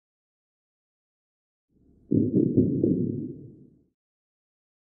And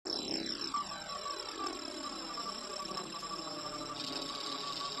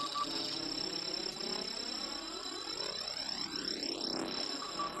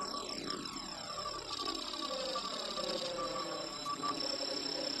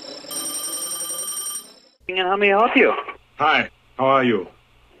how may I help you? Hi, how are you?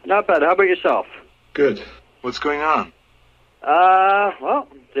 Not bad. How about yourself? Good. What's going on? Well,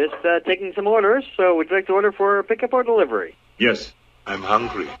 just taking some orders. So would you like to order for pickup or delivery? Yes, I'm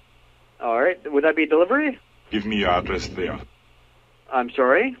hungry. All right. Would that be delivery? Give me your address there. I'm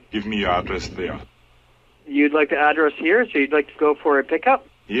sorry? Give me your address there. You'd like the address here, so you'd like to go for a pickup?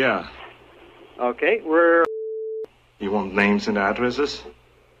 Yeah. Okay. We're... You want names and addresses?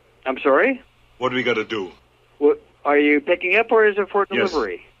 I'm sorry? What do we gotta do? What, are you picking up or is it for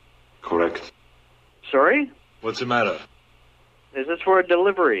delivery? Yes. Correct. Sorry? What's the matter? Is this for a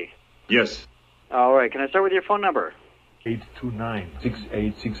delivery? Yes. All right. Can I start with your phone number?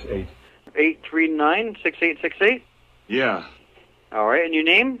 829-6868. 839-6868? Yeah. All right. And your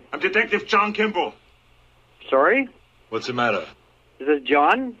name? I'm Detective John Kimball. Sorry? What's the matter? Is this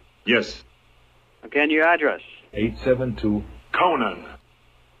John? Yes. Okay. And your address? 872. Conan.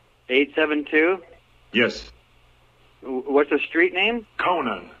 872? Yes. What's the street name?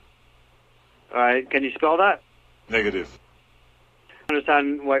 Conan. All right. Can you spell that? Negative. I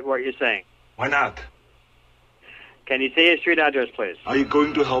understand what you're saying. Why not? Can you say your street address, please? Are you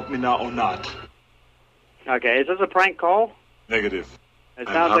going to help me now or not? Okay. Is this a prank call? Negative. It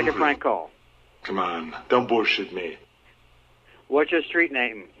I'm sounds like a hungry. prank call. Come on, don't bullshit me. What's your street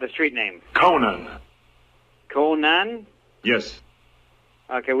name? The street name? Conan. Conan? Yes.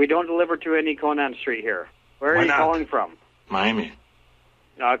 Okay. We don't deliver to any Conan Street here. Where are Why you not? calling from? Miami.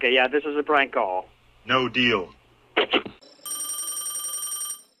 Okay. Yeah. This is a prank call. No deal.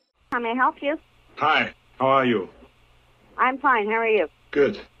 How may I help you? Hi, how are you? I'm fine. How are you?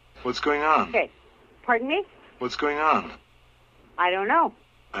 Good. What's going on? Okay. Pardon me? What's going on? I don't know.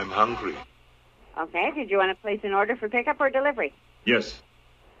 I'm hungry. Okay. Did you want to place an order for pickup or delivery? Yes.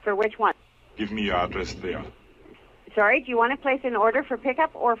 For which one? Give me your address there. Sorry, do you want to place an order for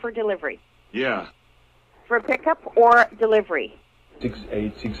pickup or for delivery? Yeah. For pickup or delivery?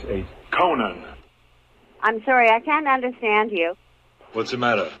 6868. Conan. I'm sorry, I can't understand you. What's the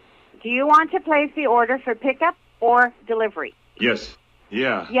matter? Do you want to place the order for pickup or delivery? Yes.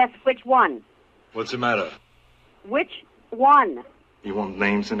 Yeah. Yes, which one? What's the matter? Which one? You want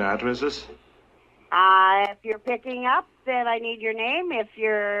names and addresses? If you're picking up, then I need your name. If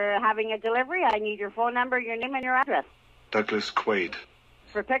you're having a delivery, I need your phone number, your name, and your address. Douglas Quaid.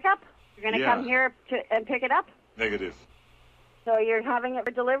 For pickup? You're going to Yeah. come here and pick it up? Negative. So you're having it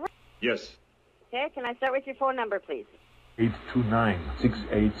for delivery? Yes. Okay, can I start with your phone number, please?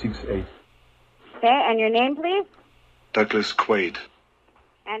 829-6868. Okay, and your name, please? Douglas Quaid.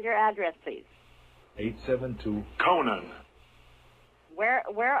 And your address, please. 872. Conan. Where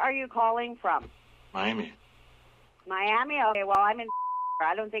are you calling from? Miami. Miami? Okay, well, I'm in...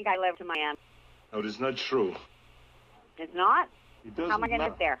 I don't think I live to Miami. No, that's not true. It's not? It doesn't How am I going to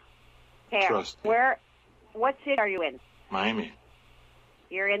matter. get there? Okay, Trust me. what city are you in? Miami.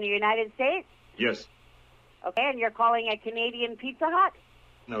 You're in the United States? Yes. Okay, and you're calling a Canadian Pizza Hut?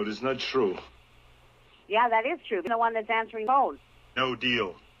 No, that's not true. Yeah, that is true. You're the one that's answering the phone. No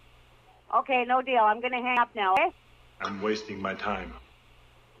deal. Okay, no deal. I'm going to hang up now, okay? I'm wasting my time.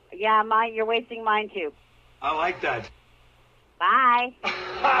 Yeah, you're wasting mine, too. I like that. Bye.